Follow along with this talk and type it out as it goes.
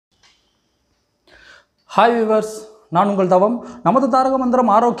Hi viewers, நான் உங்கள் தவம். நமது தாரக மந்திரம்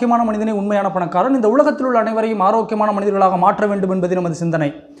ஆரோக்கியமான மனிதனை உண்மையான பணக்காரன். இந்த உலகத்தில் உள்ள அனைவரையும் ஆரோக்கியமான மனிதர்களாக மாற்ற வேண்டும் என்பது நமது சிந்தனை.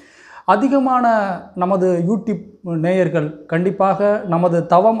 அதிகமான நமது யூடியூப் நேயர்கள் கண்டிப்பாக நமது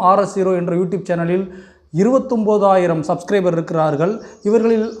தவம் RS0 என்ற யூடியூப் சேனலில் 29,000 சப்ஸ்கிரைபர் இருக்கிறார்கள்.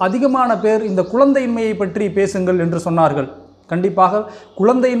 இவர்களில் அதிகமான பேர் இந்த குழந்தையின்மையை பற்றி பேசுங்கள் என்று சொன்னார்கள். கண்டிப்பாக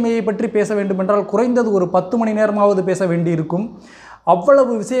குழந்தையின்மையை பற்றி பேச வேண்டுமென்றால் குறைந்தது ஒரு 10 மணி நேரமாவது பேச வேண்டியிருக்கும்.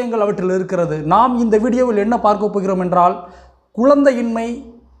 அவ்வளவு விஷயங்கள் அவற்றில் இருக்கிறது. நாம் இந்த வீடியோவில் என்ன பார்க்க போகிறோம் என்றால்,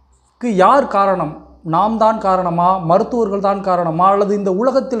 குழந்தையின்மைக்கு யார் காரணம்? நாம் தான் காரணமா, மருத்துவர்கள் தான் காரணமா, அல்லது இந்த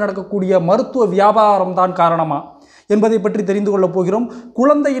உலகத்தில் நடக்கக்கூடிய மருத்துவ வியாபாரம் தான் காரணமா என்பதை பற்றி தெரிந்து கொள்ளப் போகிறோம்.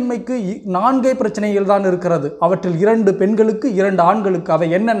 குழந்தையின்மைக்கு 4 பிரச்சனைகள் தான் இருக்கிறது. அவற்றில் 2 பெண்களுக்கு, 2 ஆண்களுக்கு. அவை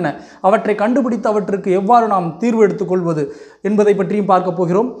என்னென்ன, அவற்றை கண்டுபிடித்து அவற்றுக்கு எவ்வாறு நாம் தீர்வு எடுத்துக்கொள்வது என்பதை பற்றியும் பார்க்க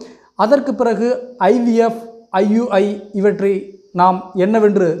போகிறோம். அதற்கு பிறகு IVF, IUI இவற்றை நாம்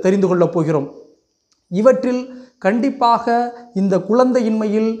என்னவென்று தெரிந்து கொள்ளப் போகிறோம். இவற்றில் கண்டிப்பாக இந்த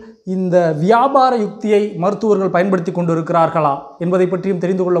குழந்தையின்மையில் இந்த வியாபார யுக்தியை மருத்துவர்கள் பயன்படுத்தி கொண்டிருக்கிறார்களா என்பதை பற்றியும்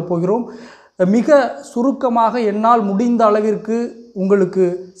தெரிந்து கொள்ளப் போகிறோம். மிக சுருக்கமாக என்னால் முடிந்த அளவிற்கு உங்களுக்கு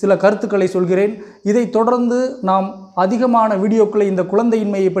சில கருத்துக்களை சொல்கிறேன். இதைத் தொடர்ந்து நாம் அதிகமான வீடியோக்களை இந்த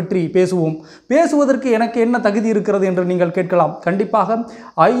குழந்தையின்மையை பற்றி பேசுவதற்கு எனக்கு என்ன தகுதி இருக்கிறது என்று நீங்கள் கேட்கலாம். கண்டிப்பாக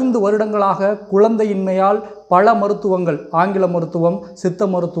 5 வருடங்களாக குழந்தையின்மையால் பல மருத்துவங்கள், ஆங்கில மருத்துவம், சித்த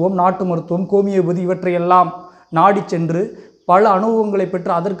மருத்துவம், நாட்டு மருத்துவம், ஹோமியோபதி இவற்றையெல்லாம் நாடி சென்று பல அனுபவங்களை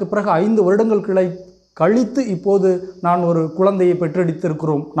பெற்று அதற்கு பிறகு 5 வருடங்கள் கழித்து இப்போது நான் ஒரு குழந்தையை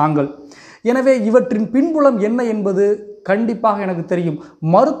பெற்றெடுத்திருக்கிறோம் நாங்கள். எனவே இவற்றின் பின்புலம் என்ன என்பது கண்டிப்பாக எனக்கு தெரியும்.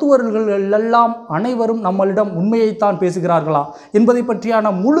 மருத்துவர்கள் எல்லாம் அனைவரும் நம்மளிடம் உண்மையைத்தான் பேசுகிறார்களா என்பதை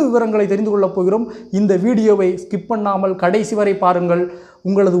பற்றியான முழு விவரங்களை தெரிந்து கொள்ளப் போகிறோம். இந்த வீடியோவை ஸ்கிப் பண்ணாமல் கடைசி வரை பாருங்கள்.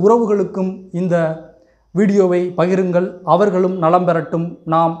 உங்களது உறவுகளுக்கும் இந்த வீடியோவை பகிருங்கள். அவர்களும் நலம் பெறட்டும்.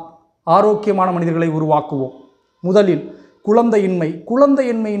 நாம் ஆரோக்கியமான மனிதர்களை உருவாக்குவோம். முதலில்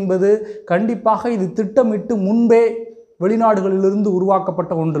குழந்தையின்மை என்பது கண்டிப்பாக இது திட்டமிட்டு முன்பே வெளிநாடுகளிலிருந்து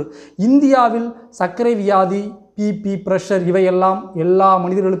உருவாக்கப்பட்ட ஒன்று. இந்தியாவில் சர்க்கரை வியாதி, பிபி, பிரஷர் இவையெல்லாம் எல்லா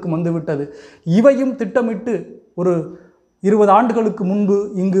மனிதர்களுக்கும் வந்துவிட்டது. இவையும் திட்டமிட்டு ஒரு 20 ஆண்டுகளுக்கு முன்பு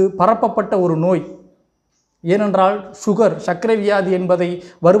இங்கு பரப்பப்பட்ட ஒரு நோய். ஏனென்றால் சர்க்கரை வியாதி என்பதை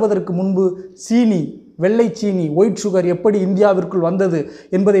வருவதற்கு முன்பு சீனி, வெள்ளை சீனி, ஒயிட் சுகர் எப்படி இந்தியாவிற்குள் வந்தது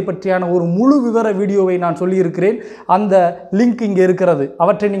என்பதை பற்றியான ஒரு முழு விவர வீடியோவை நான் சொல்லியிருக்கிறேன். அந்த லிங்க் இங்கே இருக்கிறது.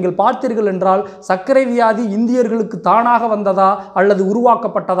 அவற்றை நீங்கள் பார்த்தீர்கள் என்றால் சர்க்கரை வியாதி இந்தியர்களுக்கு தானாக வந்ததா அல்லது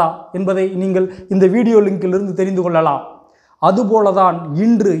உருவாக்கப்பட்டதா என்பதை நீங்கள் இந்த வீடியோ லிங்கிலிருந்து தெரிந்து கொள்ளலாம். அதுபோலதான்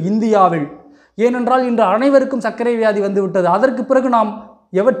இன்று இந்தியாவில், ஏனென்றால் இன்று அனைவருக்கும் சர்க்கரை வியாதி வந்துவிட்டது. அதற்கு பிறகு நாம்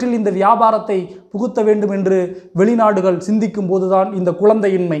எவற்றில் இந்த வியாபாரத்தை புகுத்த வேண்டும் என்று வெளிநாடுகள் சிந்திக்கும் போதுதான் இந்த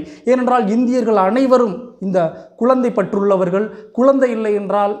குழந்தையின்மை. ஏனென்றால் இந்தியர்கள் அனைவரும் இந்த குழந்தை பற்றுள்ளவர்கள். குழந்தை இல்லை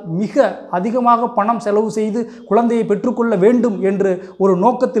என்றால் மிக அதிகமாக பணம் செலவு செய்து குழந்தையை பெற்றுக்கொள்ள வேண்டும் என்று ஒரு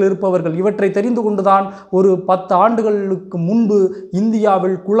நோக்கத்தில் இருப்பவர்கள். இவற்றை தெரிந்து கொண்டுதான் ஒரு 10 ஆண்டுகளுக்கு முன்பு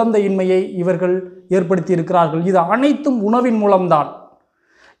இந்தியாவில் குழந்தையின்மையை இவர்கள் ஏற்படுத்தி இருக்கிறார்கள். இது அனைத்தும் உணவின் மூலம்தான்.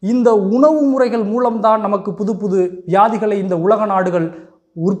 இந்த உணவு முறைகள் மூலம்தான் நமக்கு புது புது வியாதிகளை இந்த உலக நாடுகள்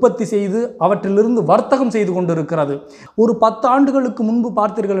உற்பத்தி செய்து அவற்றிலிருந்து வர்த்தகம் செய்து கொண்டிருக்கிறது. ஒரு 10 ஆண்டுகளுக்கு முன்பு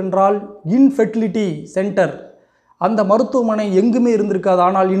பார்த்தீர்கள் என்றால் இன்ஃபெர்டிலிட்டி சென்டர், அந்த மருத்துவமனை எங்குமே இருந்திருக்காது.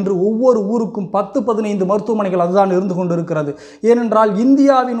 ஆனால் இன்று ஒவ்வொரு ஊருக்கும் 10-15 மருத்துவமனைகள் அதுதான் இருந்து கொண்டிருக்கிறது. ஏனென்றால்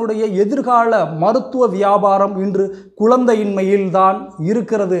இந்தியாவினுடைய எதிர்கால மருத்துவ வியாபாரம் இன்று குழந்தையின்மையில் தான்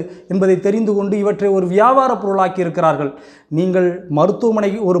இருக்கிறது என்பதை தெரிந்து கொண்டு இவற்றை ஒரு வியாபார பொருளாக்கி இருக்கிறார்கள். நீங்கள்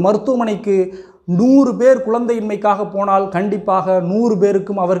ஒரு மருத்துவமனைக்கு 100 பேர் குழந்தையின்மைக்காக போனால் கண்டிப்பாக 100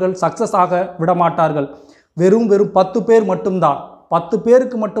 பேருக்கும் அவர்கள் சக்சஸ் ஆக விடமாட்டார்கள். வெறும் 10 பேர் மட்டும்தான், 10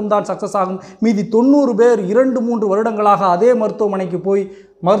 பேருக்கு மட்டும்தான் சக்சஸ் ஆகும். மீதி 90 பேர் 2-3 வருடங்களாக அதே மருத்துவமனைக்கு போய்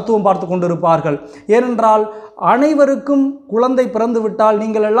மருத்துவம் பார்த்து கொண்டிருப்பார்கள். ஏனென்றால் அனைவருக்கும் குழந்தை பிறந்து விட்டால்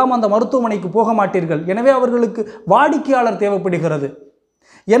நீங்கள் எல்லாம் அந்த மருத்துவமனைக்கு போக மாட்டீர்கள். எனவே அவர்களுக்கு வாடிக்கையாளர் தேவைப்படுகிறது.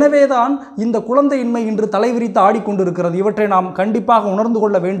 எனவேதான் இந்த குழந்தையின்மை இன்று தலைவிரித்து ஆடிக்கொண்டிருக்கிறது. இவற்றை நாம் கண்டிப்பாக உணர்ந்து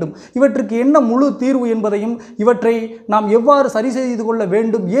கொள்ள வேண்டும். இவற்றுக்கு என்ன முழு தீர்வு என்பதையும், இவற்றை நாம் எவ்வாறு சரி செய்து கொள்ள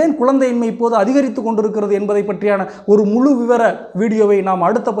வேண்டும், ஏன் குழந்தையின்மை இப்போது அதிகரித்து கொண்டிருக்கிறது என்பதை பற்றியான ஒரு முழு விவர வீடியோவை நாம்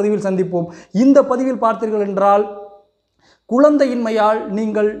அடுத்த பதிவில் சந்திப்போம். இந்த பதிவில் பார்த்தீர்கள் என்றால் குழந்தையின்மையால்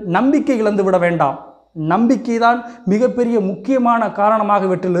நீங்கள் நம்பிக்கை இழந்து விட வேண்டாம். நம்பிக்கை தான் மிகப்பெரிய முக்கியமான காரணமாக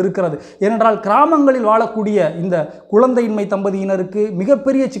இவற்றில் இருக்கிறது. ஏனென்றால் கிராமங்களில் வாழக்கூடிய இந்த குழந்தையின்மை தம்பதியினருக்கு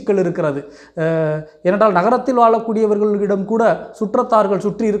மிகப்பெரிய சிக்கல் இருக்கிறது. ஏனென்றால் நகரத்தில் வாழக்கூடியவர்களிடம் கூட சுற்றத்தார்கள்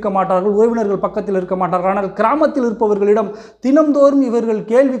சுற்றி இருக்க மாட்டார்கள், உறவினர்கள் பக்கத்தில் இருக்க மாட்டார்கள். ஆனால் கிராமத்தில் இருப்பவர்களிடம் தினம்தோறும் இவர்கள்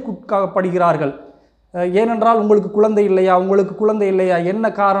கேள்விக்குட்படுகிறார்கள். ஏனென்றால் உங்களுக்கு குழந்தை இல்லையா, என்ன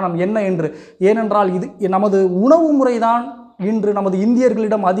காரணம் என்ன என்று. ஏனென்றால் இது நமது உணவு முறைதான் இன்று நமது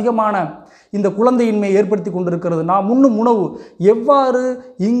இந்தியர்களிடம் அதிகமான இந்த குழந்தையின்மையை ஏற்படுத்தி கொண்டிருக்கிறது. நாம் உண்ணும் உணவு எவ்வாறு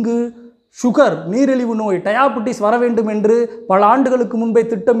இங்கு சுகர், நீரிழிவு நோய், டயாபெட்டிஸ் வர வேண்டும் என்று பல ஆண்டுகளுக்கு முன்பே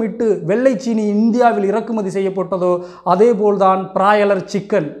திட்டமிட்டு வெள்ளை சீனி இந்தியாவில் இறக்குமதி செய்யப்பட்டதோ அதேபோல்தான் பிராய்லர்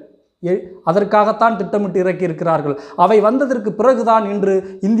சிக்கன் அதற்காகத்தான் திட்டமிட்டு இறக்கியிருக்கிறார்கள். அவை வந்ததற்கு பிறகுதான் இன்று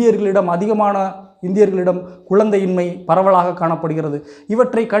இந்தியர்களிடம் குழந்தையின்மை பரவலாக காணப்படுகிறது.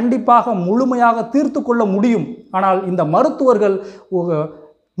 இவற்றை கண்டிப்பாக முழுமையாக தீர்த்து கொள்ள முடியும். ஆனால் இந்த மருத்துவர்கள்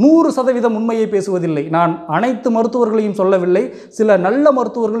 100% உண்மையை பேசுவதில்லை. நான் அனைத்து மருத்துவர்களையும் சொல்லவில்லை. சில நல்ல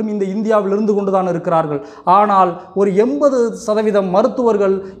மருத்துவர்களும் இந்த இந்தியாவில் இருந்து கொண்டுதான் இருக்கிறார்கள். ஆனால் ஒரு 80%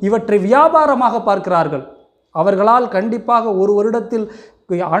 மருத்துவர்கள் இவற்றை வியாபாரமாக பார்க்கிறார்கள். அவர்களால் கண்டிப்பாக ஒரு வருடத்தில்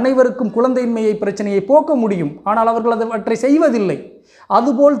அனைவருக்கும் குழந்தையின்மையை பிரச்சனையை போக்க முடியும். ஆனால் அவர்கள் அவற்றை செய்வதில்லை.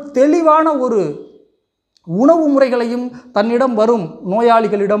 அதுபோல் தெளிவான ஒரு உணவு முறைகளையும் தன்னிடம் வரும்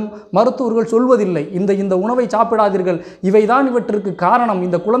நோயாளிகளிடம் மருத்துவர்கள் சொல்வதில்லை. இந்த உணவை சாப்பிடாதீர்கள், இவைதான் இவற்றிற்கு காரணம்,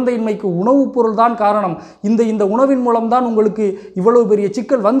 இந்த குழந்தையின்மைக்கு உணவுப் பொருள் தான் காரணம், இந்த உணவின் மூலம்தான் உங்களுக்கு இவ்வளவு பெரிய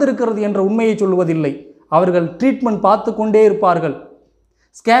சிக்கல் வந்திருக்கிறது என்ற உண்மையை சொல்வதில்லை. அவர்கள் ட்ரீட்மெண்ட் பார்த்து கொண்டே இருப்பார்கள்,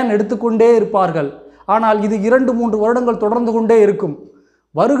 ஸ்கேன் எடுத்துக்கொண்டே இருப்பார்கள். ஆனால் இது 2-3 வருடங்கள் தொடர்ந்து கொண்டே இருக்கும்.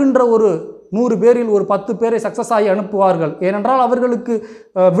 வருகின்ற ஒரு 100 பேரில் ஒரு 10 பேரை சக்ஸஸ் ஆகி அனுப்புவார்கள். ஏனென்றால் அவர்களுக்கு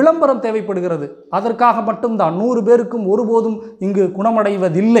விளம்பரம் தேவைப்படுகிறது. அதற்காக மட்டும்தான் 100 பேருக்கும் ஒருபோதும் இங்கு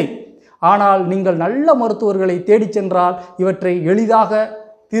குணமடைவதில்லை. ஆனால் நீங்கள் நல்ல மருத்துவர்களை தேடிச் சென்றால் இவற்றை எளிதாக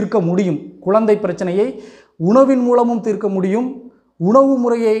தீர்க்க முடியும். குழந்தை பிரச்சனையை உணவின் மூலமும் தீர்க்க முடியும். உணவு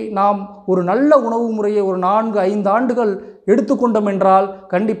முறையை நாம் ஒரு நல்ல உணவு முறையை ஒரு 4-5 ஆண்டுகள் எடுத்துக்கொண்டோம் என்றால்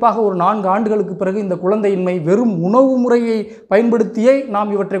கண்டிப்பாக ஒரு 4 ஆண்டுகளுக்கு பிறகு இந்த குழந்தையின்மை வெறும் உணவு முறையை பயன்படுத்தியே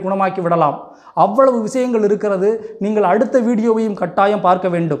நாம் இவற்றை குணமாக்கி விடலாம். அவ்வளவு விஷயங்கள் இருக்கிறது. நீங்கள் அடுத்த வீடியோவையும் கட்டாயம்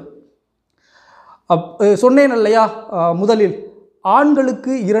பார்க்க வேண்டும். சொன்னேன் இல்லையா முதலில்,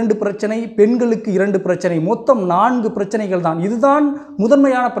 ஆண்களுக்கு 2 பிரச்சனை, பெண்களுக்கு 2 பிரச்சனை, மொத்தம் 4 பிரச்சனைகள் தான். இதுதான்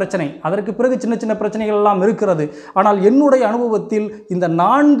முதன்மையான பிரச்சனை. அதற்கு பிறகு சின்ன சின்ன பிரச்சனைகள் எல்லாம் இருக்கிறது. ஆனால் என்னுடைய அனுபவத்தில் இந்த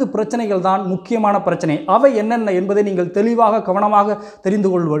 4 பிரச்சனைகள் தான் முக்கியமான பிரச்சனை. அவை என்னென்ன என்பதை நீங்கள் தெளிவாக கவனமாக தெரிந்து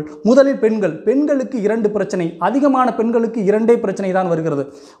கொள்வீர்கள். முதலில் பெண்களுக்கு 2 பிரச்சனை. அதிகமான பெண்களுக்கு 2 பிரச்சனை தான் வருகிறது.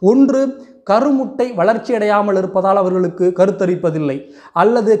 ஒன்று, கருமுட்டை வளர்ச்சியடையாமல் இருப்பதால் அவர்களுக்கு கருத்தரிப்பதில்லை,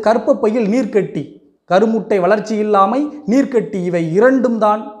 அல்லது கர்ப்பப்பையில் நீர்க்கட்டி, கருமுட்டை வளர்ச்சி இல்லாமை, நீர்க்கட்டி, இவை 2ம்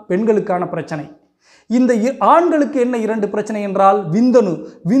தான் பெண்களுக்கான பிரச்சனை. இந்த ஆண்களுக்கு என்ன 2 பிரச்சனை என்றால்,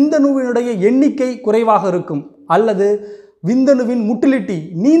 விந்தணுவினுடைய எண்ணிக்கை குறைவாக இருக்கும், அல்லது விந்தணுவின் முட்டிலிட்டி,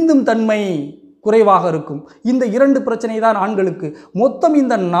 நீந்தும் தன்மை குறைவாக இருக்கும். இந்த 2 பிரச்சனை தான் ஆண்களுக்கு. மொத்தம்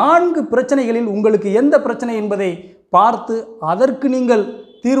இந்த 4 பிரச்சனைகளில் உங்களுக்கு எந்த பிரச்சனை என்பதை பார்த்து அதற்கு நீங்கள்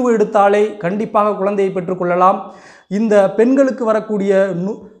தீர்வு எடுத்தாலே கண்டிப்பாக குழந்தையை பெற்றுக்கொள்ளலாம். இந்த பெண்களுக்கு வரக்கூடிய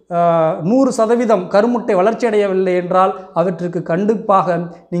 100% கருமுட்டை வளர்ச்சியடையவில்லை என்றால் அவற்றிற்கு கண்டிப்பாக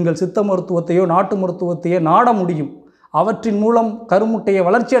நீங்கள் சித்த மருத்துவத்தையோ நாட்டு மருத்துவத்தையோ நாட முடியும். அவற்றின் மூலம் கருமுட்டையை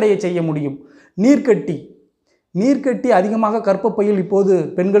வளர்ச்சியடைய செய்ய முடியும். நீர்க்கட்டி அதிகமாக கர்ப்பப்பையில் இப்போது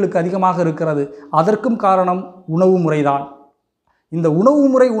பெண்களுக்கு அதிகமாக இருக்கிறது. அதற்கும் காரணம் உணவு முறைதான். இந்த உணவு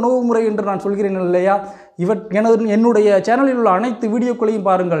முறை என்று நான் சொல்கிறேன் இல்லையா, என்னுடைய சேனலில் உள்ள அனைத்து வீடியோக்களையும்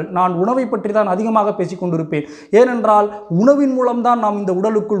பாருங்கள். நான் உணவை பற்றி தான் அதிகமாக பேசிக்கொண்டிருப்பேன். ஏனென்றால் உணவின் மூலம்தான் நாம் இந்த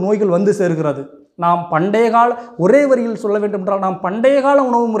உடலுக்குள் நோய்கள் வந்து சேர்கிறது. நாம் ஒரே வரியில் சொல்ல வேண்டும் என்றால் நாம் பண்டைய கால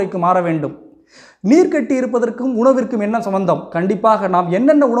உணவு முறைக்கு மாற வேண்டும். நீர்க்கட்டி இருப்பதற்கும் உணவிற்கும் என்ன சம்பந்தம்? கண்டிப்பாக நாம்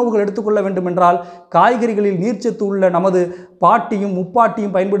என்னென்ன உணவுகள் எடுத்துக்கொள்ள வேண்டும் என்றால், காய்கறிகளில் நீர்ச்சத்து உள்ள நமது பாட்டியும்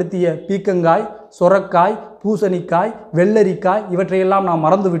முப்பாட்டியும் பயன்படுத்திய பீக்கங்காய், சொரக்காய், பூசணிக்காய், வெள்ளரிக்காய், இவற்றையெல்லாம் நாம்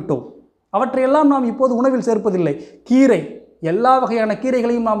மறந்துவிட்டோம். அவற்றையெல்லாம் நாம் இப்போது உணவில் சேர்ப்பதில்லை. கீரை, எல்லா வகையான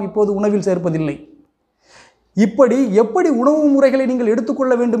கீரைகளையும் நாம் இப்போது உணவில் சேர்ப்பதில்லை. எப்படி உணவு முறைகளை நீங்கள்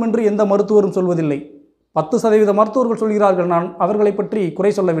எடுத்துக்கொள்ள வேண்டும் என்று எந்த மருத்துவரும் சொல்வதில்லை. 10% மருத்துவர்கள் சொல்கிறார்கள். நான் அவர்களை பற்றி குறை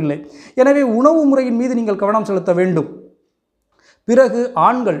சொல்லவில்லை. எனவே உணவு முறையின் மீது நீங்கள் கவனம் செலுத்த வேண்டும். பிறகு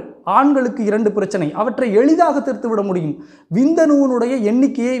ஆண்களுக்கு 2 பிரச்சனை. அவற்றை எளிதாக தீர்த்துவிட முடியும். விந்தணுவினுடைய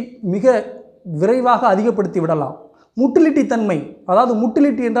எண்ணிக்கையை மிக விரைவாக அதிகப்படுத்தி விடலாம். முட்டிலிட்டி தன்மை, அதாவது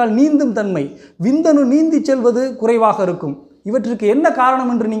முட்டிலிட்டி என்றால் நீந்தும் தன்மை, விந்தணு நீந்தி செல்வது குறைவாக இருக்கும். இவற்றிற்கு என்ன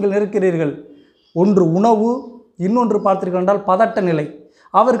காரணம் என்று நீங்கள் நினைக்கிறீர்கள்? ஒன்று உணவு, இன்னொன்று பார்த்தீர்கள் என்றால் பதட்ட நிலை.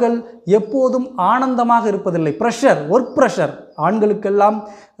 அவர்கள் எப்போதும் ஆனந்தமாக இருப்பதில்லை. ஒர்க் ப்ரெஷர், ஆண்களுக்கெல்லாம்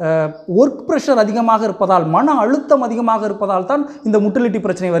ஒர்க் ப்ரெஷர் அதிகமாக இருப்பதால், மன அழுத்தம் அதிகமாக இருப்பதால் தான் இந்த முட்டிலிட்டி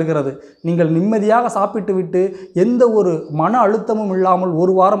பிரச்சனை வருகிறது. நீங்கள் நிம்மதியாக சாப்பிட்டு விட்டு எந்த ஒரு மன அழுத்தமும் இல்லாமல்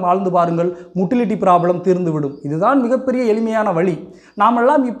ஒரு வாரம் வாழ்ந்து பாருங்கள், முட்டிலிட்டி ப்ராப்ளம் தீர்ந்துவிடும். இதுதான் மிகப்பெரிய எளிமையான வழி.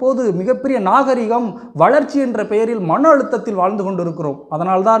 நாமெல்லாம் இப்போது மிகப்பெரிய நாகரிகம், வளர்ச்சி என்ற பெயரில் மன அழுத்தத்தில் வாழ்ந்து கொண்டிருக்கிறோம்.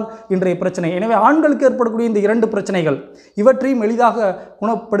 அதனால்தான் இன்றைய பிரச்சனை. எனவே ஆண்களுக்கு ஏற்படக்கூடிய இந்த 2 பிரச்சனைகள், இவற்றையும் எளிதாக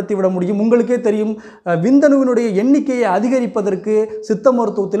குணப்படுத்திவிட முடியும். உங்களுக்கே தெரியும், விந்தணுவினுடைய எண்ணிக்கையை அதிகரிப்பது நிர்ணயிப்பதற்கு சித்த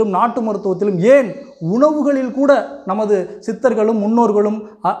மருத்துவத்திலும் நாட்டு மருத்துவத்திலும் ஏன் உணவுகளில் கூட நமது சித்தர்களும் முன்னோர்களும்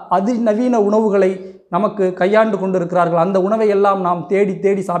அதிநவீன உணவுகளை நமக்கு கையாண்டு கொண்டிருக்கிறார்கள். அந்த உணவை எல்லாம் நாம் தேடி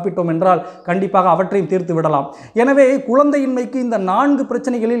தேடி சாப்பிட்டோம் என்றால் கண்டிப்பாக அவற்றையும் தீர்த்து விடலாம். எனவே குழந்தையின்மைக்கு இந்த 4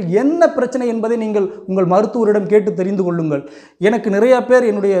 பிரச்சனைகளில் என்ன பிரச்சனை என்பதை நீங்கள் உங்கள் மருத்துவரிடம் கேட்டு தெரிந்து கொள்ளுங்கள். எனக்கு நிறைய பேர்,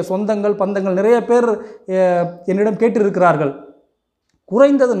 என்னுடைய சொந்தங்கள் பந்தங்கள் நிறைய பேர் என்னிடம் கேட்டிருக்கிறார்கள்.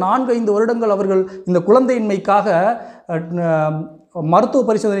 குறைந்தது 4-5 வருடங்கள் அவர்கள் இந்த குழந்தையின்மைக்காக மருத்துவ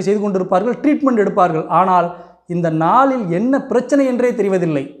பரிசோதனை செய்து கொண்டிருப்பார்கள், ட்ரீட்மெண்ட் எடுப்பார்கள். ஆனால் இந்த நாளில் என்ன பிரச்சனை என்றே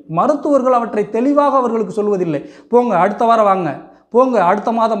தெரிவதில்லை. மருத்துவர்கள் அவற்றை தெளிவாக அவர்களுக்கு சொல்வதில்லை. போங்க அடுத்த வாரம் வாங்க, போங்க அடுத்த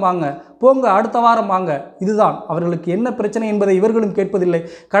மாதம் வாங்க, போங்க அடுத்த வாரம் வாங்க. இதுதான் அவர்களுக்கு என்ன பிரச்சனை என்பதை இவர்களும் கேட்பதில்லை.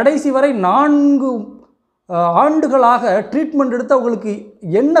 கடைசி வரை 4 ஆண்டுகளாக ட்ரீட்மெண்ட் எடுத்து அவர்களுக்கு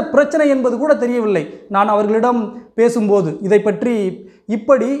என்ன பிரச்சனை என்பது கூட தெரியவில்லை. நான் அவர்களிடம் பேசும்போது இதை பற்றி,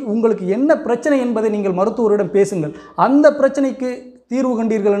 இப்படி உங்களுக்கு என்ன பிரச்சனை என்பதை நீங்கள் மருத்துவரிடம் பேசுங்கள். அந்த பிரச்சனைக்கு தீர்வு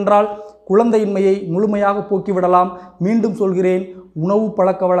கண்டீர்கள் என்றால் குழந்தையின்மையை முழுமையாக போக்கிவிடலாம். மீண்டும் சொல்கிறேன், உணவு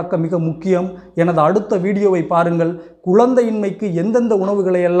பழக்க வழக்கம் மிக முக்கியம். எனது அடுத்த வீடியோவை பாருங்கள். குழந்தையின்மைக்கு எந்தெந்த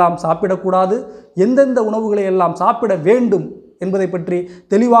உணவுகளை எல்லாம் சாப்பிடக்கூடாது, எந்தெந்த உணவுகளை எல்லாம் சாப்பிட வேண்டும் என்பதை பற்றி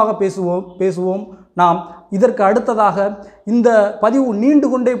தெளிவாக பேசுவோம். நாம் இதற்கு அடுத்ததாக, இந்த பதிவு நீண்டு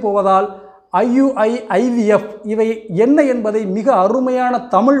கொண்டே போவதால் IUI, IVF இவை என்ன என்பதை மிக அருமையான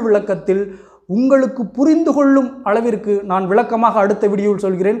தமிழ் விளக்கத்தில் உங்களுக்கு புரிந்து கொள்ளும் அளவிற்கு நான் விளக்கமாக அடுத்த வீடியோவில்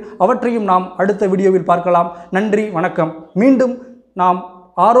சொல்கிறேன். அவற்றையும் நாம் அடுத்த வீடியோவில் பார்க்கலாம். நன்றி, வணக்கம். மீண்டும் நாம்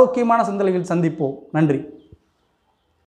ஆரோக்கியமான சிந்தனையில் சந்திப்போம். நன்றி.